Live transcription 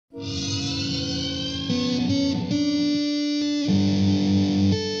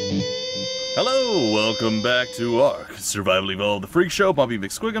Hello, welcome back to ARK, Survival Evolved, the Freak Show, Bumpy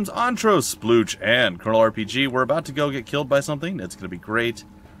McSquigums, Ontrose, Splootch, and Colonel RPG. We're about to go get killed by something. It's going to be great.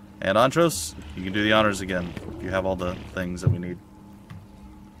 And Ontrose, you can do the honors again. You have all the things that we need.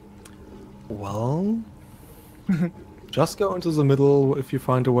 Well, just go into the middle if you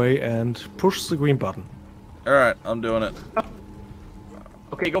find a way and push the green button. Alright, I'm doing it.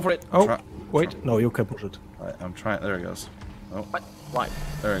 Okay, go for it. Oh, wait, no, you can push it. I'm trying. There it goes. Oh, What? Why?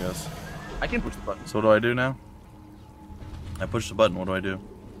 there it goes. I can push the button. So what do I do now? I push the button. What do I do?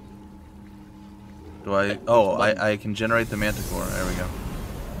 Do I... Oh, I can generate the manticore. There we go.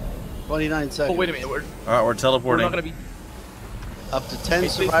 29 seconds. Oh, wait a minute. Alright, we're We're teleporting. not gonna be. Up to 10 Hey,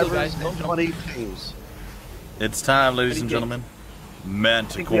 please, survivors guys, and don't jump. 20 teams. It's time, ladies and Okay. gentlemen. I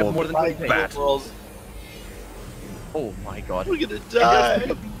think we have more Manticore than 20 bat. worlds. Oh my god. We're gonna And die.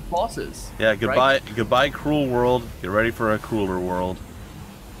 there's bosses. Yeah, goodbye, Right? goodbye, cruel world. Get ready for a crueler world.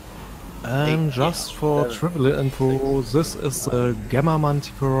 And just for trivial info, this is the Gamma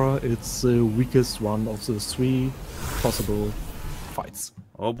Manticore. It's the weakest one of the 3 possible fights.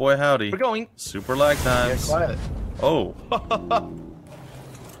 Oh boy, howdy. We're going. Super lag Get times. quiet. Oh.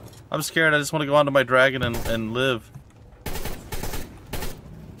 I'm scared. I just want to go onto my dragon and live.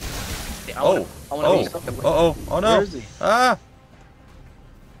 Oh. Oh. Oh no. Where is he? Ah.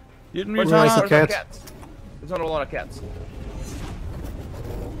 You didn't Where's return. the cat? There's not a lot of cats.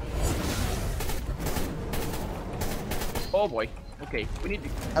 Oh boy. Okay, we need to.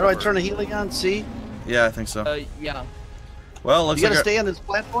 How do I turn the healing on? See? Yeah, I think so. Yeah. Well, looks You like gotta stay on this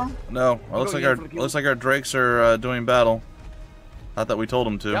platform? no. Well, looks like our drakes are doing battle. Not that we told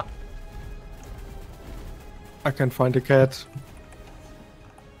them to. Yeah. I can find a cat.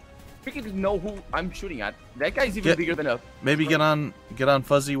 We can know who I'm shooting at. That guy's even bigger than a. Maybe get on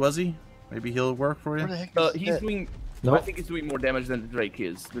Fuzzy Wuzzy. Maybe he'll work for Where you. the heck is He's that? doing. Nope. I think he's doing more damage than the Drake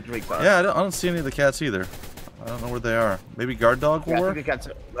is. The Drake does. Yeah, I don't see any of the cats either. I don't know where they are. Maybe guard dog will Yeah, I work. think the cats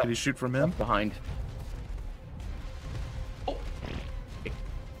are Can you shoot from him? behind. Oh.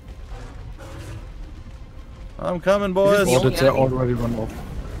 I'm coming, boys. the Or only did they enemy? already run off?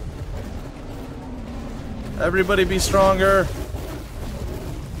 Everybody be stronger.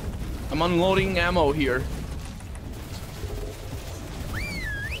 I'm unloading ammo here.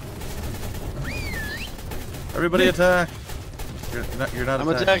 Everybody attack. You're not I'm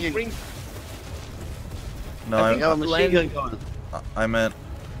attacking. attacking. Bring. No, I I think- got a machine gun going. I meant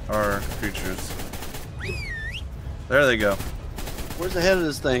our creatures. There they go. Where's the head of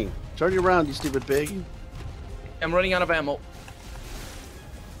this thing? Turn you around, you stupid pig. I'm running out of ammo.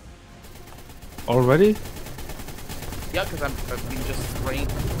 Already? Yeah, because I've been just spraying.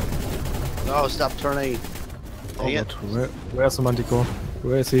 No, stop turning. Oh, Dang it. but where's the Manticore?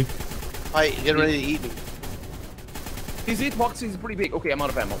 Where is he? Fight, get ready to eat me. His hitbox is pretty big. Okay, I'm out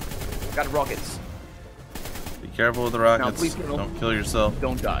of ammo. Got rockets. Be careful with the rockets. please don't- Don't kill yourself.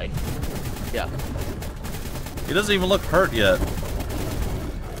 Don't die. Yeah. He doesn't even look hurt yet.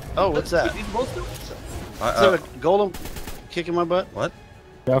 Oh, what's that? He's supposed to? Is there a golem kicking my butt? What?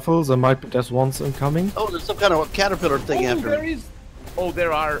 Careful, there might be death ones incoming. Oh, there's some kind of caterpillar thing after there me. is. Oh,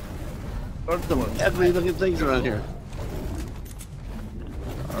 there are. Some ugly looking things around here.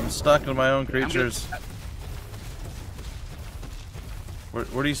 I'm stuck in my own creatures.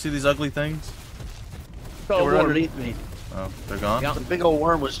 Where do you see these ugly things? They were underneath me. Oh, they're gone? Yeah. The big old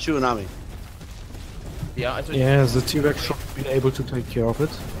worm was chewing on me. Yeah, I Yeah, the T-Rex should be able to take care of it.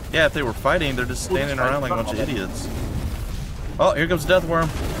 Yeah, if they were fighting, they're just standing around like a bunch of idiots. Oh, here comes Death Worm.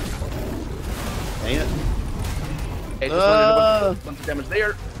 Dang it. Hey, just landed a bunch of damage there.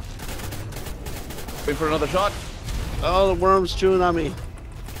 Wait for another shot. Oh, the worm's chewing on me.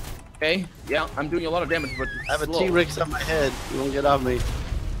 Okay, yeah, I'm doing a lot of damage, but I have a slow. T-Rex on my head. You won't get off me.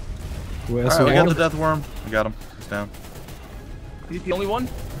 Where's Alright, we the got the one? Death Worm. We got him. He's down. Is he the only one?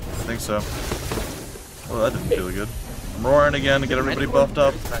 I think so. Oh, that didn't feel good. I'm roaring again to get everybody buffed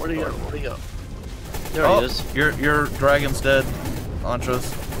up. Where'd he go? Where'd he go? There Oh, he is. your dragon's dead, Ontrose.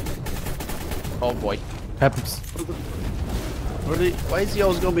 Oh boy. Happens. Why is he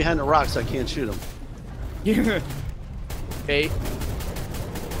always going behind the rocks? I can't shoot him. Okay. I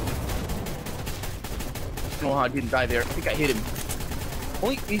don't know how I didn't die there. I think I hit him.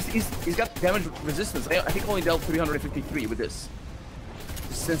 Only he's got damage resistance. I think I only dealt 353 with this.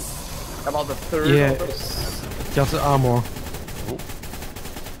 Since about the third. Yeah, it's just the armor.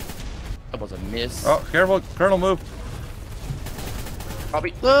 That was a miss. Oh, careful, Colonel, move.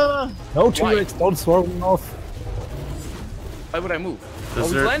 Probably. Ah! No T-Rex, don't throw him off. Why would I move? Oh, Is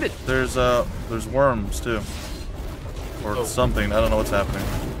he's there- landed. There's worms too, or Oh. something. I don't know what's happening.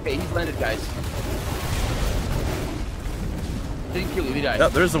 Okay, he's landed, guys. Didn't kill you, did I?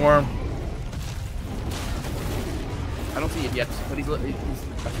 Yep, there's the worm. I don't see it yet, but I think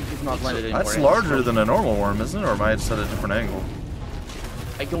he's not landed anymore. That's larger than a normal worm, isn't it? Or am I just at a different angle?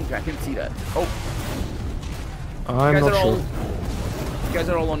 I can't see that. Oh, I'm not sure. You guys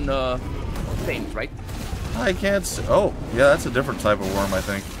are all on things, right? I can't see. Oh, yeah, that's a different type of worm, I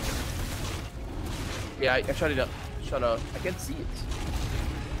think. Yeah, I shut it up. I can't see it.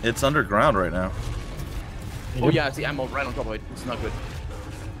 It's underground right now. Oh yeah, see, I'm right on top of it. It's not good.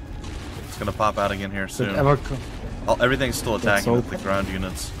 It's gonna pop out again here soon. Oh, everything's still attacking with the ground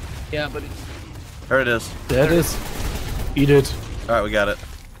units. Yeah, but it's... There it is. There it is. Eat it. Alright, we got it.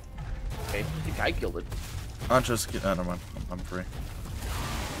 Okay, I think I killed it. Ontrose, oh, never mind. I'm free.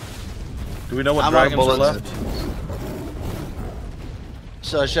 Do we know what I'm out of dragons are bullets. left?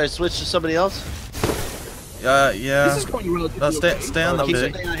 So should I switch to somebody else? Yeah. This is going relatively No, okay. stay on the Keep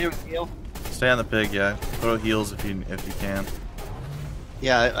pig. staying on here with heal. Stay on the pig, yeah. Throw heals if you can.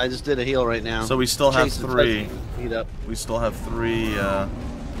 Yeah, I just did a heal right now. So we still have Jason's 3. Heat up. We still have 3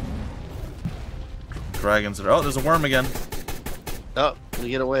 dragons that are. Oh, there's a worm again. Oh, let me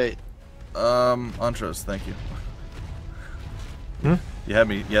get away. Ontrose, thank you. Hmm? You had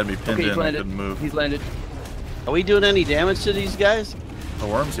me pinned Okay, he's in. I landed. couldn't move. He's landed. Are we doing any damage to these guys? The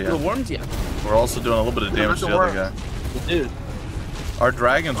worms, yeah. The worms, yeah. We're also doing a little bit of damage to the other guy. Dude. Our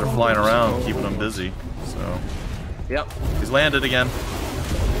dragons are flying around, keeping them busy. So Yep. he's landed again.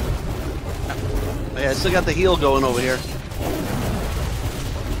 Oh, yeah, I still got the heal going over here.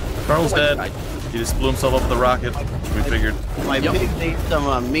 Colonel's Oh, dead. I- He just blew himself up with the rocket. We figured. My Yep. pig needs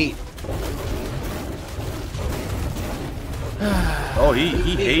some meat. Oh, he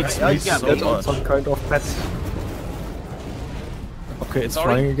hates I me got so meat. much. Some kind of pet. Okay, it's Sorry?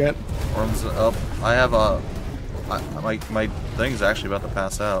 flying again. Worms up. I have a. My thing's actually about to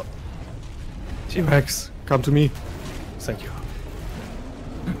pass out. T-Rex, come to me. Thank you.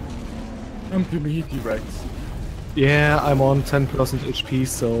 Come to me, T-Rex. Yeah, I'm on 10% HP,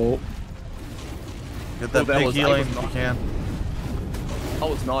 so Get that Oh, that big was- I healing was if you not- can. I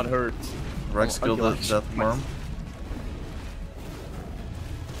was not hurt. Rex Oh, killed I the killed- death worm.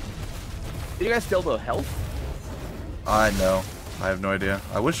 Did you guys steal the health? I know. I have no idea.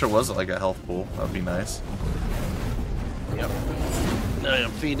 I wish there was like a health pool. That would be nice. Yep.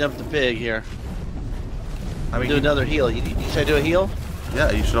 I'm feeding up the pig here. I mean, Do another heal. Should I do a heal? yeah,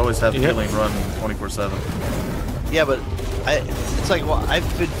 you should always have Yep. healing run 24/7. Yeah, but it's like, well, I've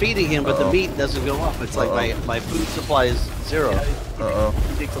been feeding him, but the Uh-oh. meat doesn't go up. It's like my food supply is 0. Uh-oh.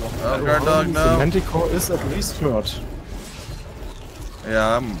 It takes a long Oh, time. guard dog, the no. Manticore is at least hurt.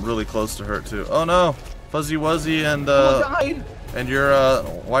 Yeah, I'm really close to hurt too. Oh no! Fuzzy Wuzzy and Died. and your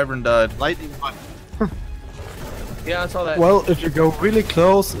wyvern died. Lightning bug. Yeah, I saw that. Well, if you go really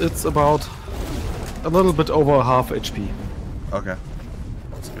close, it's about a little bit over half HP. Okay.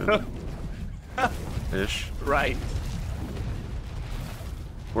 That's good. Ish. Right.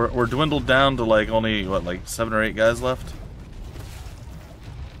 We're dwindled down to like only what, like 7 or 8 guys left?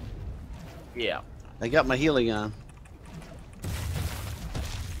 Yeah. I got my healing on.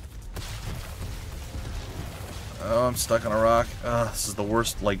 Oh, I'm stuck on a rock. This is the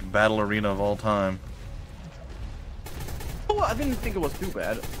worst like battle arena of all time. Oh, I didn't think it was too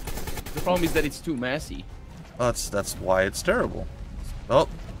bad. The problem is that it's too messy. Oh, that's why it's terrible. Oh,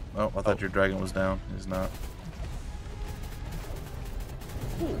 I thought your dragon was down. He's not.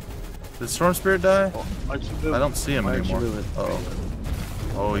 Ooh. Did Storm Spirit die? Why'd you move? I don't see him Why don't you anymore. move it?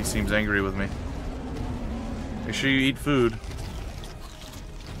 Uh-oh. Oh, he seems angry with me. Make sure you eat food.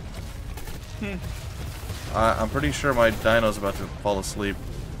 I'm pretty sure my dino's about to fall asleep.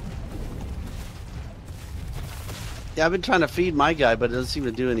 Yeah, I've been trying to feed my guy, but it doesn't seem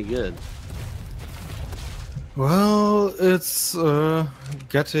to do any good. Well, it's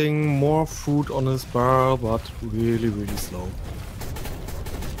getting more food on his bar, but really, really slow.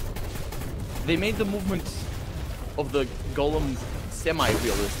 They made the movement of the golem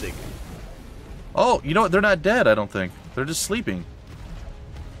semi-realistic. Oh, you know what? They're not dead, I don't think. They're just sleeping.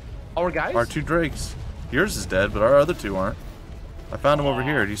 Our guys? Our 2 drakes. Yours is dead, but our other 2 aren't. I found him over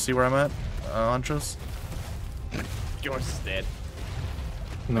here. Do you see where I'm at, Ontrose? Yours is dead.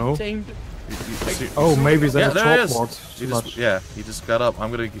 No? Tamed. You see- Oh, maybe yeah, there's there it a is. top mod. He just, yeah, he just got up.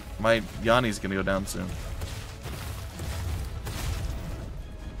 I'm gonna. My Yanni's gonna go down soon.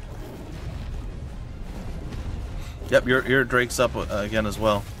 Yep, your Drake's up again as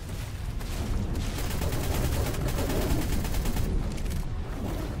well.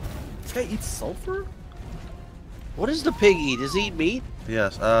 This guy eats sulfur? What does the pig eat? Does he eat meat?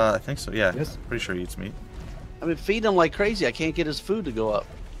 Yes, I think so. Yeah, Yes. pretty sure he eats meat. I've been feeding him like crazy. I can't get his food to go up.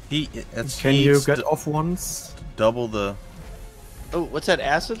 Can you get off once? double the? Oh, what's that,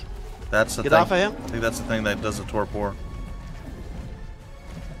 acid? That's the Get thing. off of him. I think that's the thing that does the torpor.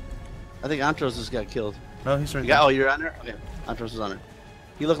 I think Ontrose just got killed. No, he's right You there. got, oh, you're on there? Okay. Ontrose is on there.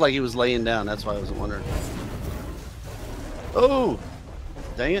 He looked like he was laying down. That's why I wasn't wondering. Oh!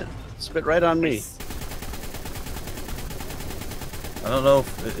 Dang it. Spit right on me. I don't know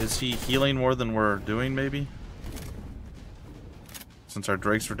if is he healing more than we're doing, maybe? Since our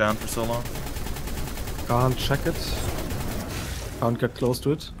drakes were down for so long. Can't check it. Can't get close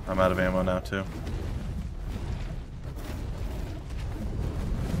to it. I'm out of ammo now too.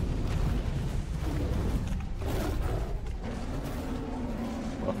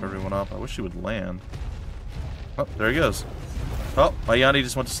 Buff everyone up. I wish he would land. Oh, there he goes. Oh, my Yanni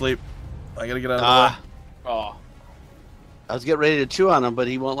just went to sleep. I gotta get out of the way. Oh. I was getting ready to chew on him, but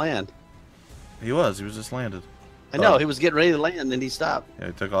he won't land. He was just landed. I know, Oh. he was getting ready to land, and then he stopped. Yeah,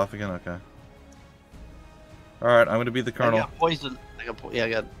 he took off again? Okay. Alright, I'm gonna be the I colonel. got poison. I got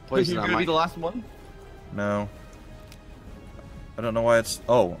poison You're on gonna be mine. the last one? No. I don't know why it's...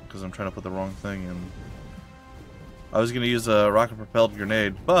 Oh, because I'm trying to put the wrong thing in. I was gonna use a rocket-propelled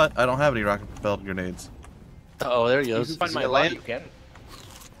grenade, but I don't have any rocket-propelled grenades. Oh, there he You goes. can find Is he my gonna body, land? you can.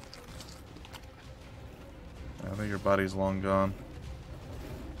 I think your body's long gone.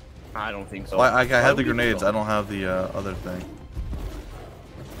 I don't think so. Well, I have the Why would you grenades, so? I don't have the other thing.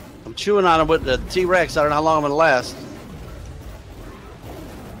 I'm chewing on him with the T-Rex. I don't know how long I'm gonna last.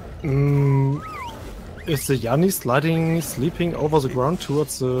 Is the Yanni sleeping over the ground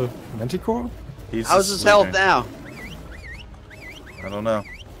towards the Manticore? He's How's just his health sleeping. now? I don't know.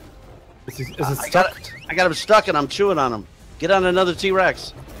 Is it I stuck? got him stuck, and I'm chewing on him. Get on another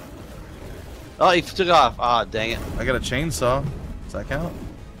T-Rex. Oh, he took off. Ah, dang it. I got a chainsaw. Does that count?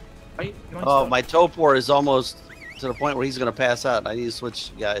 Right? Oh, my Topor is almost to the point where he's gonna pass out. I need to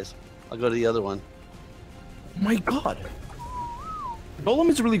switch guys. I'll go to the other one. Oh my god. Golem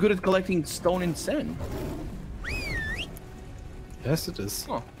is really good at collecting stone and sand. Yes, it is.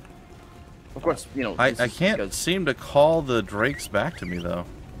 Huh. Of course, you know. I this is can't because- seem to call the drakes back to me, though.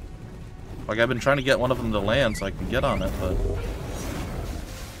 Like, I've been trying to get one of them to land so I can get on it, but...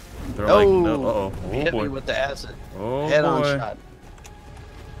 They're like, no, uh-oh. He Oh, hit me boy. with the acid. Oh, Head-on boy. shot.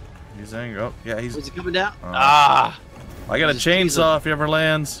 He's angry. Oh, yeah, he's... Was he coming down? Oh. Ah! I got a Just tease chainsaw if he ever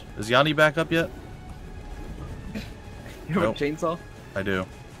lands. Is Yanni back up yet? You have Nope. a chainsaw? I do.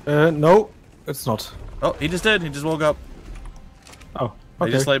 No, it's not. Oh, he just did. He just woke up. Oh, He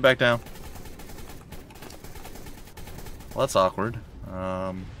okay. just laid back down. Well, that's awkward.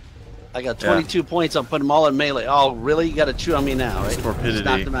 I got 22 points. I'm putting them all in melee. Oh, really? You got to chew on me now, right? Stupidity. Just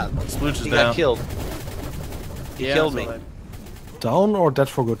knocked him out. Splootch is He down. got killed. He killed me. Down or dead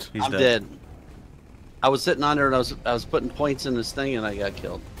for good? He's I'm dead. I was sitting on there and I was putting points in this thing and I got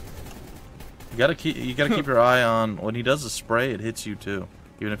killed. You gotta keep your eye on when he does a spray. It hits you too,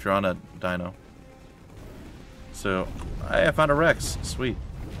 even if you're on a dino. So, hey, I found a Rex. Sweet.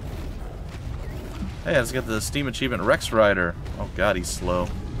 Hey, let's get the Steam achievement Rex Rider. Oh god, he's slow.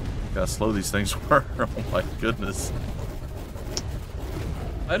 Look how slow these things were. Oh my goodness.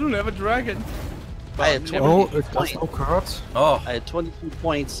 I don't have a dragon. I had 22 Oh, it does points. no card. Oh, I had 22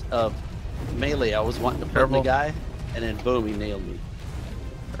 points of melee. I was wanting to put in Careful. the guy, and then boom, he nailed me.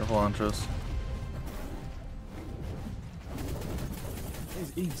 careful, Ontrose.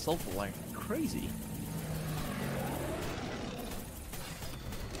 He's eating sulfur like crazy.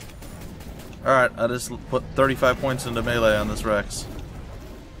 Alright, I just put 35 points into melee on this Rex.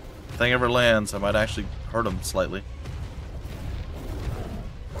 If the thing ever lands, I might actually hurt him slightly.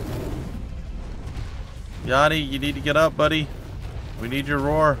 Yanni, you need to get up, buddy. We need your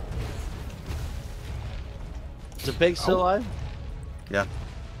roar. Is the pig still alive? Yeah.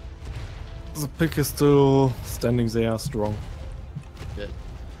 The pig is still standing there, strong. Good.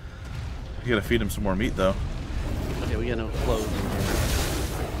 You gotta feed him some more meat, though. Okay, we got no clothes.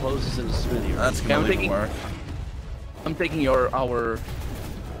 Clothes is in the smithy. Right? That's Yeah, gonna I'm leave thinking- mark. I'm taking our other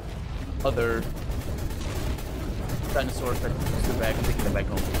dinosaurs that stood back and taking them back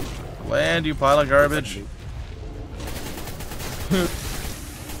home. Land, you pile of garbage.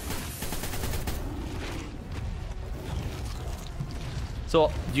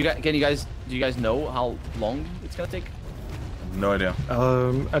 So, do you guys know how long it's gonna take? No idea. At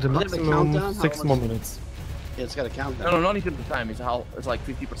a have a maximum countdown? How 6 much- more minutes. Yeah, it's got a countdown. No, not even the time. It's like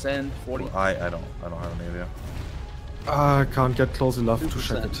 50%, 40. I don't have any idea. I can't get close enough to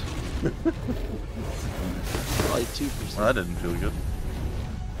check 2%. it. Probably 2%. Well, that didn't feel good.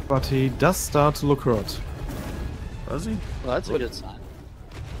 But he does start to look hurt. Was he? Well, that's a good sign.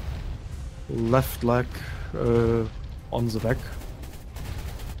 Left leg on the back.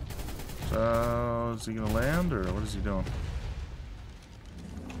 So, is he gonna land or what is he doing?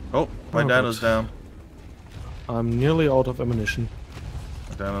 Oh, My Oh, dino's God. down. I'm nearly out of ammunition.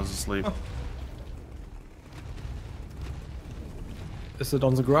 My dino's asleep. Is it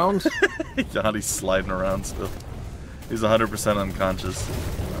on the ground? Yanni's sliding around still. He's 100% unconscious.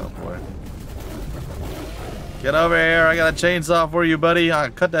 Oh boy. Get over here, I got a chainsaw for you, buddy.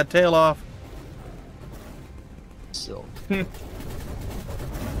 I'll cut that tail off. Still. It's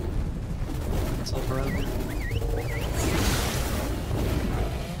up around here.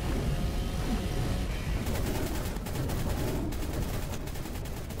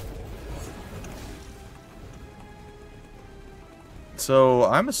 So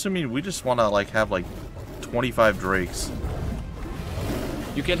I'm assuming we just want to like have like 25 drakes.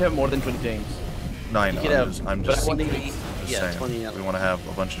 You can't have more than 20 things. No, I know. You could I'm have just 20, saying. yeah, 20. We want to have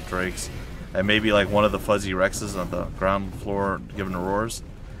a bunch of drakes, and maybe like one of the fuzzy Rexes on the ground floor giving roars,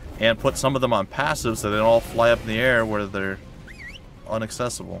 and put some of them on passive so they don't all fly up in the air where they're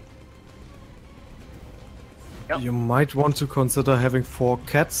inaccessible. Yep. You might want to consider having 4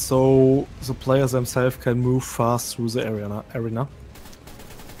 cats so the players themselves can move fast through the arena.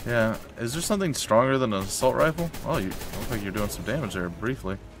 Yeah. Is there something stronger than an assault rifle? Oh, you look like you're doing some damage there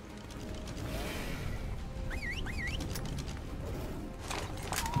briefly.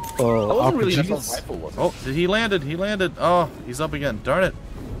 That wasn't really an RPGs? assault rifle, was it? Oh, he landed. He landed. Oh, he's up again. Darn it.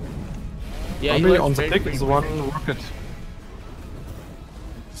 Yeah, Only he on went the very, pick is very one rocket. Do you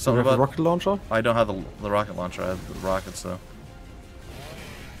Something have a about. rocket launcher? I don't have the rocket launcher. I have the rockets though.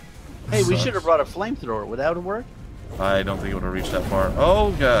 Hey, we should have brought a flamethrower. Would that have worked? I don't think it would have reached that far.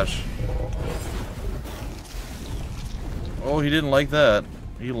 Oh gosh. Oh, he didn't like that.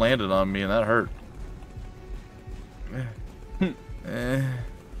 He landed on me and that hurt.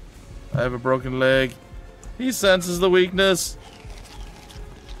 I have a broken leg. He senses the weakness.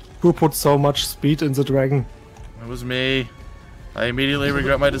 Who put so much speed in the dragon? It was me. I immediately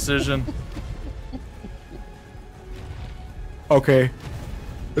regret my decision. Okay.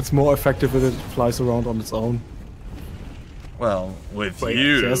 It's more effective if it flies around on its own. Well, with Wait,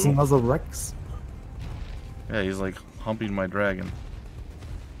 you. there's another Rex? Yeah, he's like humping my dragon.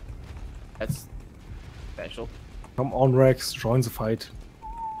 That's special. Come on, Rex, join the fight.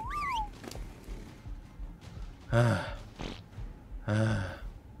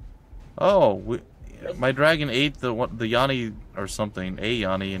 Oh, my dragon ate the Yanni or something, a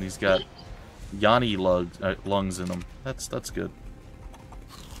Yanni, and he's got Yanni lungs in him. That's good.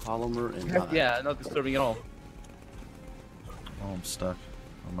 Polymer and Yeah, not disturbing at all. Oh, I'm stuck.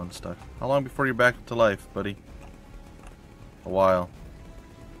 I'm unstuck. How long before you're back to life, buddy? A while.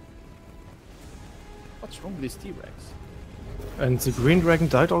 What's wrong with this T-Rex? And the green dragon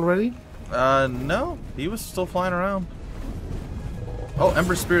died already? No. He was still flying around. Oh,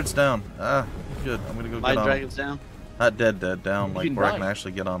 Ember Spirit's down. Ah, good. I'm gonna go My get on him. dragon's down. Not dead, down, like didn't where I die. can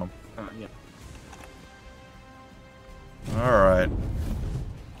actually get on him. Yeah. Alright.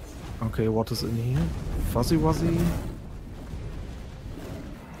 Okay, what is in here? Fuzzy Wuzzy?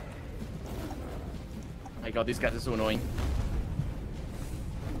 My god, these guys are so annoying.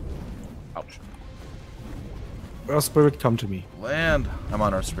 Ouch. Earth Spirit, come to me. Land. I'm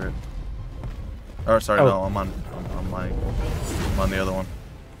on Earth Spirit. Or sorry, Oh. no, I'm on the other one.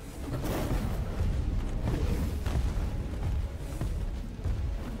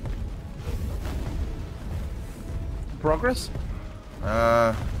 Progress?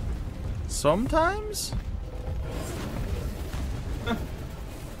 Sometimes?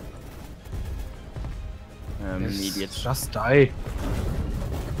 Immediate. Just die.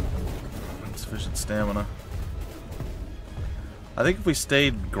 Insufficient stamina. I think if we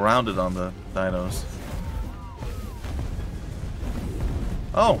stayed grounded on the dinos.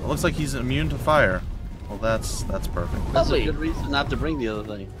 Oh, it looks like he's immune to fire. Well, that's perfect. That's a Lovely. good reason not to bring the other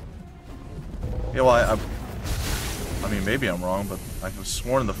thing. Yeah, well, I mean, maybe I'm wrong, but I could have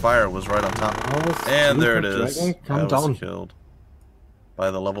sworn the fire was right on top. Oh, And there it stupid is. dragon, I come was down. killed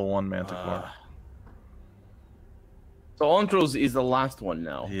by the level 1 Manticore. So Ontrose is the last one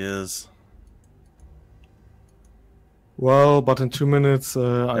now. He is. Well, but in 2 minutes,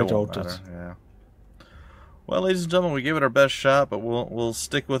 I It won't doubt matter, it. yeah. Well, ladies and gentlemen, we gave it our best shot, but we'll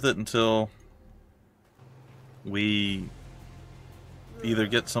stick with it until we either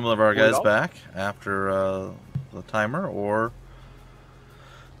get some of our guys back after the timer, or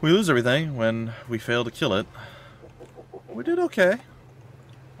we lose everything when we fail to kill it. We did okay,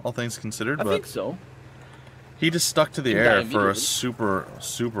 all things considered, I but think so. he just stuck to the He air died for a immediately.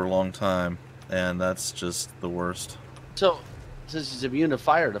 super long time, and that's just the worst. So, since he's immune to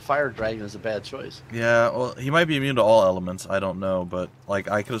fire, the fire dragon is a bad choice. Yeah, well, he might be immune to all elements. I don't know, but like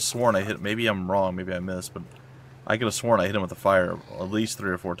I could have sworn I hit. Maybe I'm wrong. Maybe I missed, but I could have sworn I hit him with the fire at least 3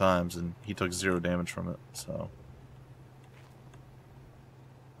 or 4 times, and he took 0 damage from it. So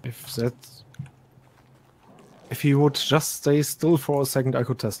if he would just stay still for a second, I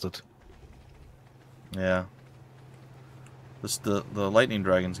could test it. yeah, the lightning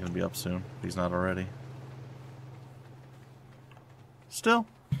dragon's gonna be up soon. If he's not already. Still,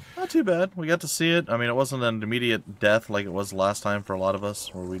 not too bad. We got to see it. I mean, it wasn't an immediate death like it was last time for a lot of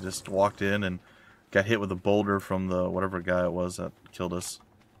us, where we just walked in and got hit with a boulder from the whatever guy it was that killed us.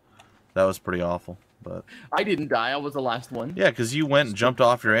 That was pretty awful. But I didn't die. I was the last one. yeah, because you went and jumped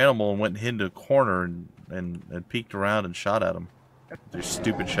off your animal and went and hid into a corner and peeked around and shot at him with your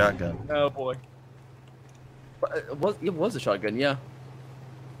stupid shotgun. Oh boy. It was a shotgun, yeah.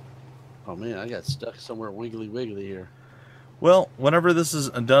 Oh man, I got stuck somewhere wiggly wiggly here. Well, whenever this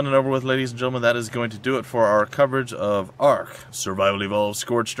is done and over with, ladies and gentlemen, that is going to do it for our coverage of ARK, Survival Evolved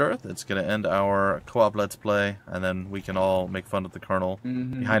Scorched Earth. It's going to end our co-op Let's Play, and then we can all make fun of the Colonel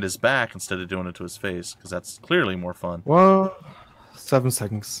behind his back instead of doing it to his face, because that's clearly more fun. Well, 7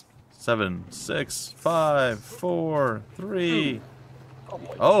 seconds. 7, 6, 5, 4, 3...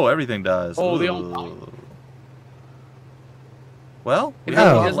 Oh, everything dies. Oh, they all die. Well, we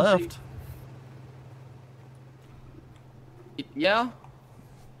Yeah. have a lot left. Yeah.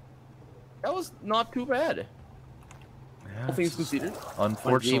 That was not too bad. Yeah, All things considered.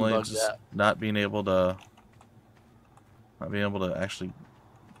 unfortunately, bugged just out. not being able to actually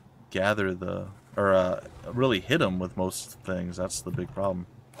gather the or really hit him with most things. That's the big problem.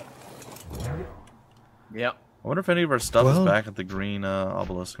 Yeah. I wonder if any of our stuff is Well- back at the green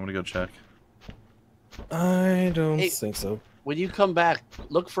obelisk. I'm gonna go check. I don't Hey. think so. When you come back,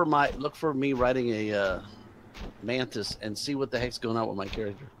 look for me riding a mantis and see what the heck's going on with my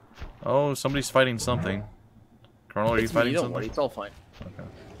character. Oh, somebody's fighting something. Colonel, are you It's me, fighting don't something? worry, it's all fine. Okay. I'm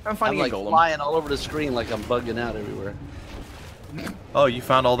I'm finding like a golem. flying all over the screen like I'm bugging out everywhere. Oh, you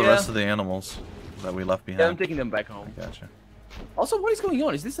found all the Yeah. rest of the animals that we left Yeah, I'm behind. taking them back home. Gotcha. Also, what is going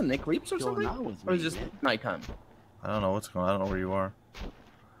on? Is this an eclipse or What's going something? on with Or is me, it just man? nighttime? I don't know what's going on. I don't know where you are.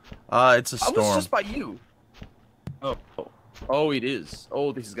 It's a I was storm. just by you. Oh, it is.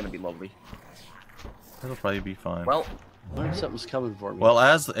 Oh, this is gonna be lovely. It'll probably be fine. Well, Something's coming for me. Well,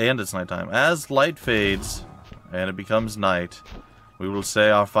 and it's nighttime. As light fades and it becomes night, we will say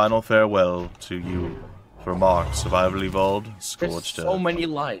our final farewell to you from ARK, Survival Evolved, there's Scorched so Earth. many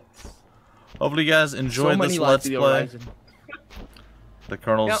lights. Hopefully you guys So enjoyed many this lights Let's in the Play. horizon. The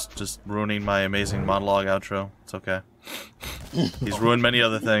Colonel's Yep. just ruining my amazing monologue outro. It's okay. He's ruined many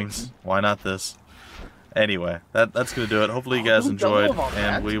other things. Why not this? Anyway, that's going to do it. Hopefully you guys don't know enjoyed, about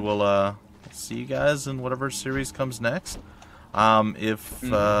and that. we will see you guys in whatever series comes next. If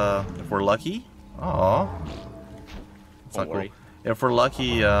we're lucky, it's not Don't cool. worry. If we're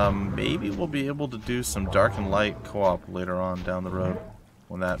lucky, maybe we'll be able to do some Dark and Light co-op later on down the road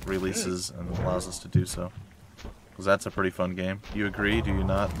when that releases and allows us to do so. Because that's a pretty fun game. You agree? Do you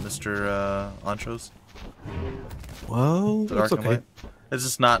not, Mr. Ontrose? Well, The Dark it's and okay. Light? It's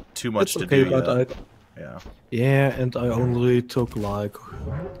just not too much It's to okay, do but yet. Yeah. yeah, and I only took like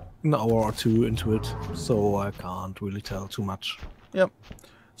an hour or 2 into it, so I can't really tell too much. Yep.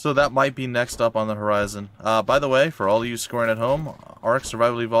 So that might be next up on the horizon. By the way, for all of you scoring at home, ARK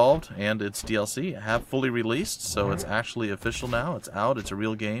Survival Evolved and its DLC have fully released, so it's actually official now. It's out. It's a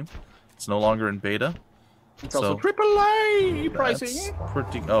real game. It's no longer in beta. It's also AAA pricing. That's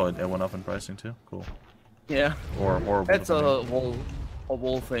pretty. Oh, it went up in pricing too. Cool. Yeah, Or horrible. that's depending. a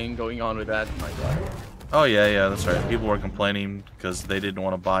whole thing going on with that. My God. Oh yeah, that's right. People were complaining because they didn't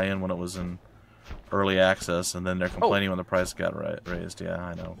want to buy in when it was in early access, and then they're complaining when the price got raised. Yeah,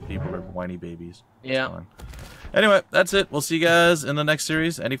 I know. People are whiny babies. It's Yeah. fine. Anyway, that's it. We'll see you guys in the next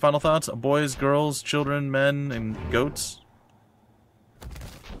series. Any final thoughts? Boys, girls, children, men, and goats?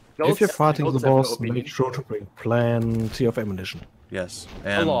 If you're fighting the goats have no boss, opinion. make sure to bring plenty of ammunition. Yes. A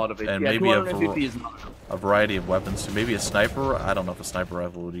And, lot of it. And Yeah, maybe 250 is not enough. a variety of weapons. So maybe a sniper. I don't know if a sniper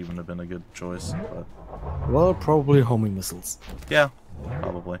rifle would even have been a good choice. But Well, probably homing missiles. yeah,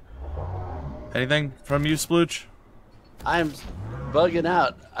 probably. Anything from you, Splootch? I'm bugging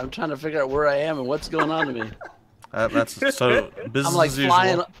out. I'm trying to figure out where I am and what's going on to me. That's so business I'm like as usual.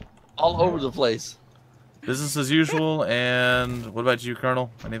 flying all over the place. Business as usual. And what about you,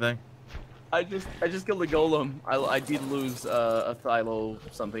 Colonel? Anything? I just killed a golem. I did lose a Thylo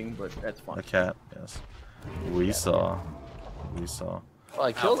something, but that's A fine. cat. Yes. We saw. We saw. Well,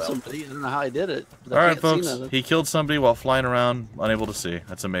 I killed well. somebody. I don't know how I did it. But All I right, can't see folks. nothing. He killed somebody while flying around, unable to see.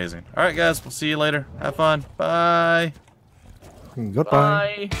 That's amazing. All right, guys. We'll see you later. Have fun. Bye.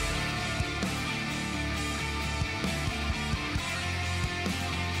 Goodbye. Bye.